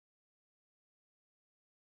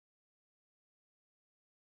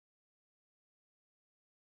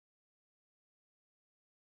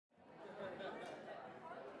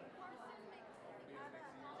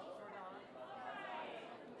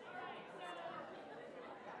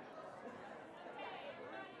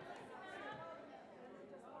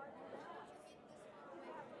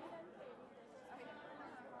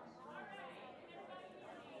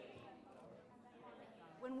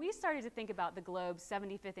When we started to think about the Globe's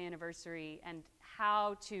 75th anniversary and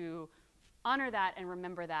how to honor that and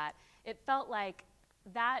remember that, it felt like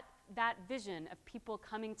that vision of people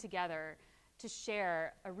coming together to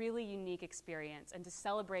share a really unique experience and to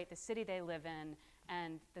celebrate the city they live in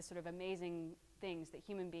and the sort of amazing things that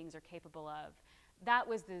human beings are capable of. That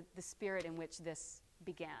was the spirit in which this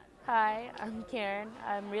began. Hi, I'm Karen.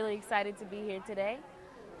 I'm really excited to be here today.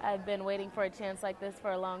 I've been waiting for a chance like this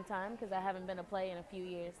for a long time because I haven't been a play in a few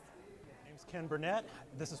years. My name's Ken Burnett.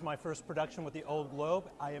 This is my first production with the Old Globe.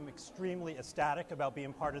 I am extremely ecstatic about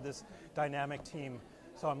being part of this dynamic team,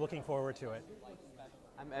 so I'm looking forward to it.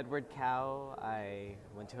 I'm Edward Cow. I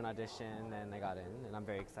went to an audition and I got in, and I'm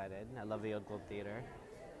very excited. I love the Old Globe Theater.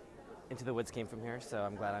 Into the Woods came from here, so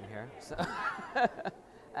I'm glad I'm here. So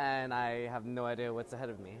and I have no idea what's ahead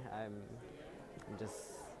of me. I'm just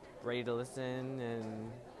ready to listen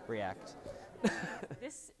and react.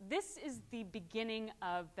 This is the beginning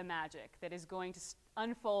of the magic that is going to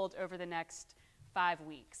unfold over the next 5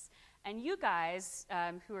 weeks. And you guys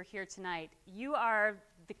who are here tonight, you are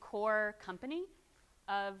the core company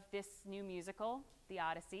of this new musical, The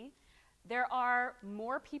Odyssey. There are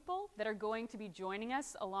more people that are going to be joining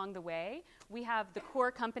us along the way. We have, the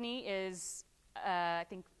core company is, I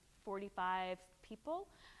think, 45 people.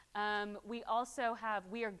 We also have,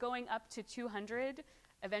 we are going up to 200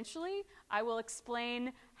 eventually. I will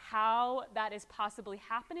explain how that is possibly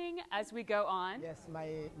happening as we go on. Yes,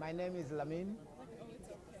 my name is Lamine.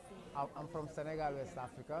 I'm from Senegal, West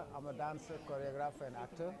Africa. I'm a dancer, choreographer, and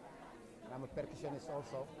actor. I'm a percussionist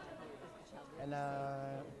also. And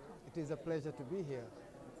it is a pleasure to be here,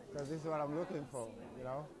 because this is what I'm looking for, you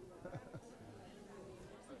know.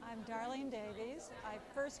 I'm Darlene Davies. I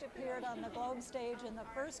first appeared on the Globe stage in the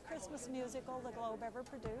first Christmas musical the Globe ever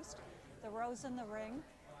produced, The Rose in the Ring,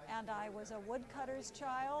 and I was a woodcutter's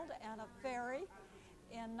child and a fairy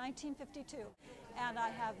in 1952. And I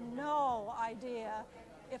have no idea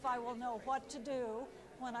if I will know what to do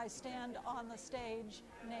when I stand on the stage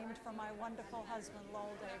named for my wonderful husband, Lowell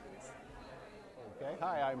Davies. Okay.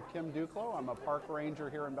 Hi, I'm Kim Duclos. I'm a park ranger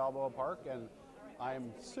here in Balboa Park, and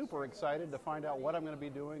I'm super excited to find out what I'm going to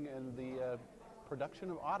be doing in the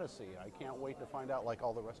production of Odyssey. I can't wait to find out, like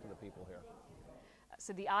all the rest of the people here.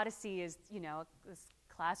 So the Odyssey is, you know, this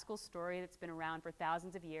classical story that's been around for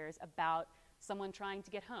thousands of years about someone trying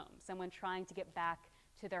to get home, someone trying to get back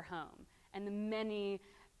to their home, and the many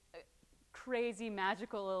crazy,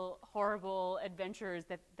 magical, horrible adventures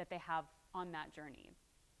that they have on that journey.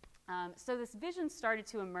 So this vision started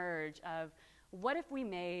to emerge of, what if we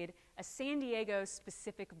made a San Diego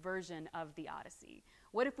specific version of the Odyssey?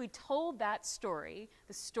 What if we told that story,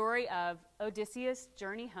 the story of Odysseus'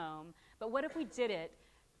 journey home, but what if we did it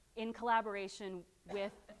in collaboration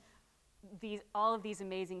with all of these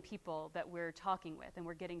amazing people that we're talking with and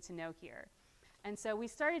we're getting to know here? And so we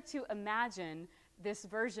started to imagine this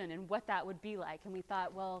version and what that would be like. And we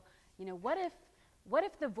thought, well, you know, what if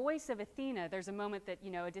the voice of Athena, there's a moment that,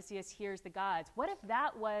 you know, Odysseus hears the gods. What if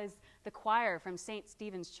that was the choir from St.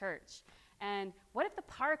 Stephen's Church? And what if the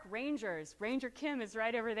park rangers, Ranger Kim is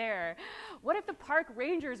right over there, what if the park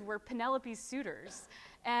rangers were Penelope's suitors?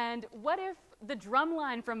 And what if the drum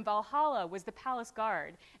line from Valhalla was the palace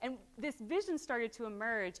guard? And this vision started to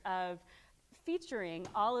emerge of featuring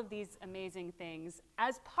all of these amazing things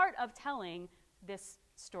as part of telling this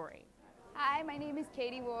story. Hi, my name is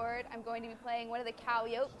Katie Ward. I'm going to be playing one of the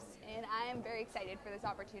Calliopes, and I am very excited for this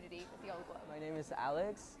opportunity with the Old Globe. My name is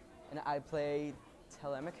Alex, and I play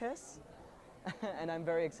Telemachus, and I'm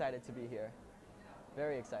very excited to be here.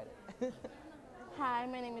 Very excited. Hi,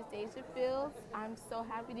 my name is Deja Fields. I'm so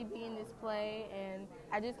happy to be in this play, and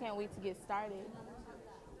I just can't wait to get started.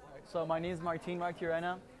 So my name is Martin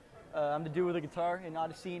Martirena. I'm the dude with the guitar in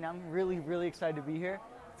Odyssey, and I'm really, really excited to be here.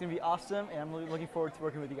 It's going to be awesome, and I'm really looking forward to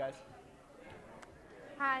working with you guys.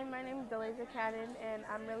 Hi, my name is Delasia Cannon, and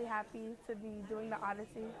I'm really happy to be doing the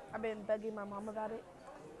Odyssey. I've been bugging my mom about it.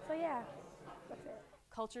 So yeah, that's it.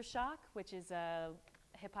 Culture Shock, which is a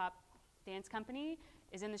hip-hop dance company,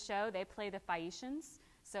 is in the show. They play the Phaeacians.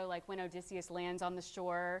 So like when Odysseus lands on the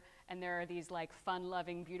shore and there are these like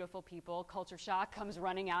fun-loving, beautiful people, Culture Shock comes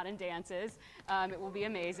running out and dances. It will be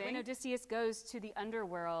amazing. When Odysseus goes to the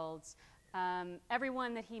underworld,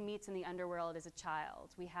 everyone that he meets in the underworld is a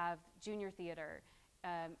child. We have Junior Theater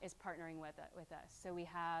is partnering with us. So we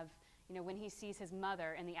have, you know, when he sees his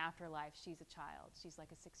mother in the afterlife, she's a child. She's like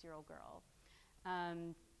a 6-year-old girl.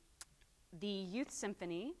 The Youth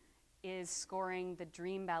Symphony is scoring the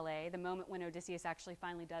Dream Ballet, the moment when Odysseus actually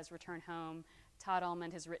finally does return home. Todd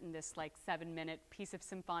Almond has written this like 7-minute piece of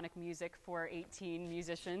symphonic music for 18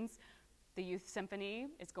 musicians. The Youth Symphony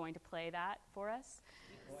is going to play that for us.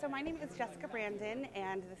 So my name is Jessica Brandon,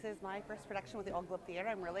 and this is my first production with the Old Globe Theater.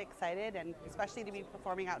 I'm really excited, and especially to be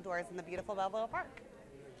performing outdoors in the beautiful Balboa Park.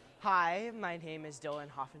 Hi, my name is Dylan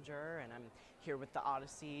Hoffinger, and I'm here with the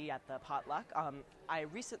Odyssey at the Potluck. I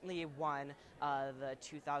recently won the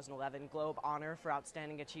 2011 Globe Honor for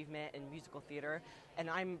Outstanding Achievement in Musical Theater, and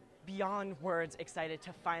I'm beyond words excited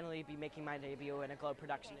to finally be making my debut in a Globe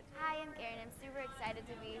production. Hi, I'm Karen. I'm super excited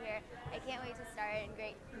to be here. I can't wait to start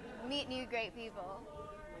and meet new great people.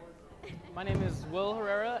 My name is Will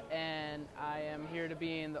Herrera, and I am here to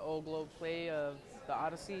be in the Old Globe play of the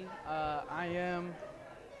Odyssey. I am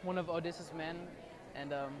one of Odysseus' men,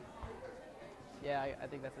 and yeah, I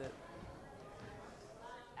think that's it.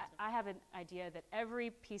 I have an idea that every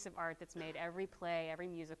piece of art that's made, every play, every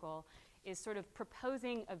musical, is sort of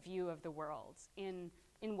proposing a view of the world in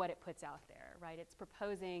what it puts out there, right? It's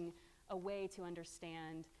proposing a way to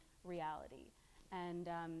understand reality. And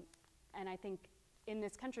I think in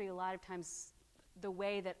this country, a lot of times, the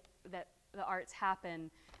way that the arts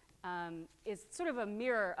happen is sort of a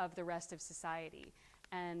mirror of the rest of society.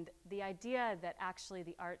 And the idea that actually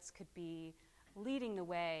the arts could be leading the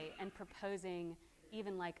way and proposing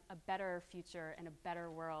even like a better future and a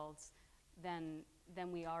better world than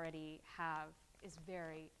we already have is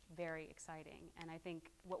very, very exciting. And I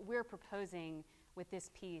think what we're proposing with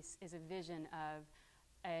this piece is a vision of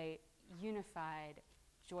a unified,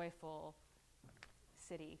 joyful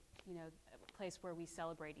city, you know, a place where we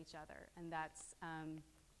celebrate each other. And that's,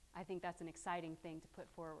 I think that's an exciting thing to put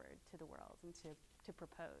forward to the world and to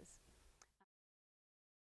propose.